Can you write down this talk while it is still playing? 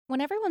When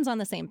everyone's on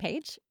the same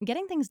page,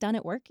 getting things done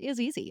at work is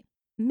easy.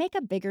 Make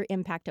a bigger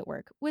impact at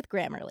work with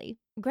Grammarly.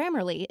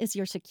 Grammarly is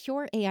your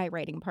secure AI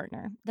writing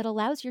partner that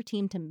allows your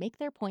team to make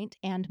their point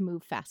and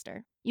move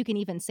faster. You can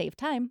even save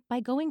time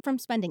by going from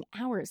spending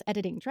hours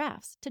editing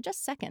drafts to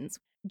just seconds.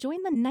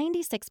 Join the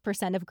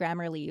 96% of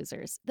Grammarly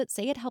users that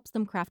say it helps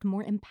them craft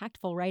more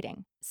impactful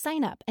writing.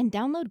 Sign up and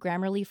download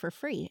Grammarly for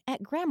free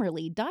at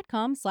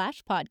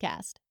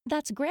grammarly.com/podcast.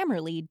 That's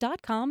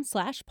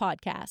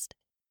grammarly.com/podcast.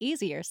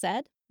 Easier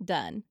said,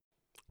 done.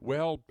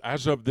 Well,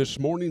 as of this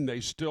morning, they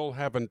still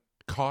haven't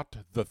caught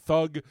the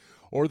thug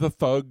or the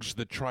thugs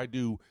that tried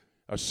to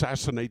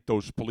assassinate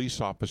those police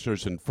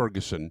officers in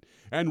Ferguson.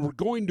 And we're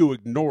going to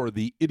ignore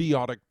the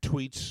idiotic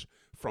tweets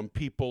from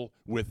people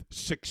with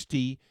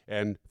 60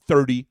 and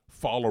 30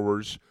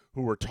 followers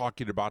who were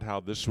talking about how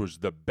this was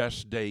the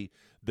best day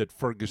that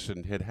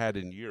Ferguson had had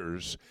in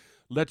years.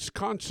 Let's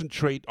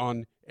concentrate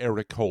on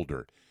Eric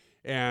Holder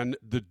and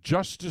the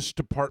Justice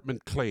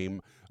Department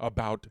claim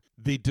about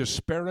the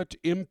disparate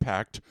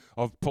impact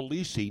of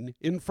policing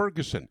in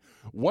Ferguson.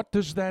 What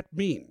does that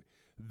mean?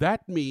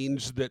 That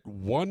means that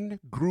one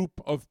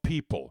group of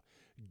people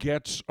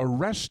gets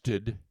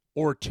arrested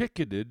or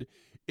ticketed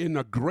in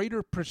a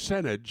greater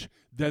percentage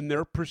than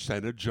their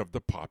percentage of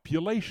the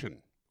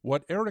population.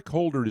 What Eric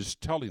Holder is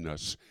telling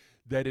us,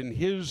 that in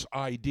his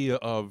idea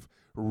of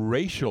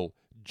racial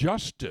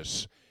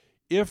justice,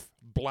 if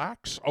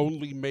blacks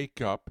only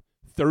make up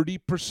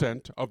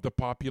 30% of the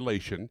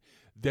population,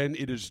 then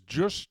it is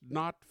just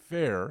not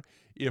fair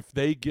if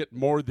they get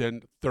more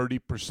than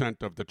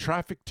 30% of the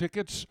traffic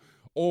tickets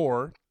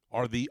or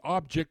are the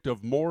object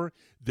of more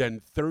than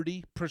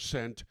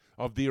 30%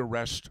 of the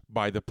arrest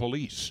by the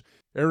police.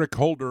 Eric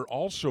Holder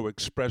also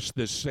expressed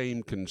this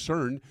same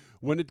concern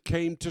when it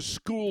came to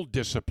school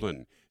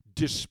discipline,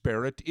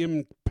 disparate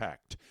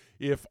impact.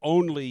 If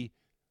only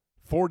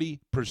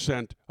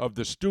 40% of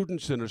the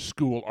students in a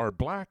school are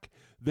black,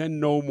 then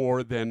no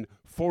more than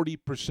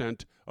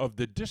 40% of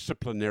the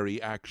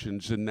disciplinary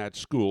actions in that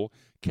school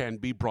can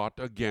be brought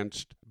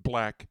against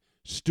black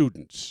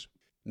students.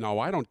 Now,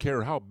 I don't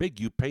care how big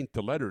you paint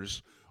the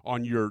letters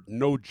on your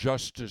no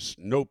justice,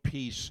 no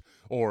peace,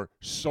 or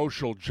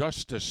social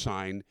justice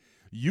sign,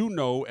 you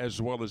know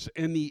as well as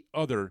any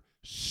other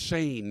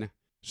sane,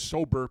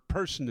 sober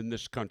person in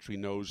this country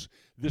knows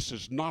this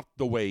is not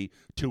the way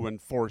to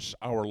enforce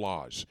our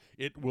laws.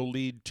 It will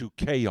lead to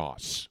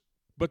chaos.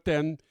 But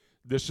then,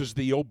 this is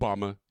the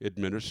Obama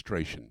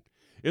administration.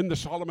 In the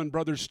Solomon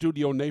Brothers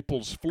studio,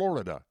 Naples,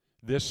 Florida,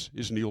 this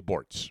is Neil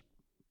Bortz.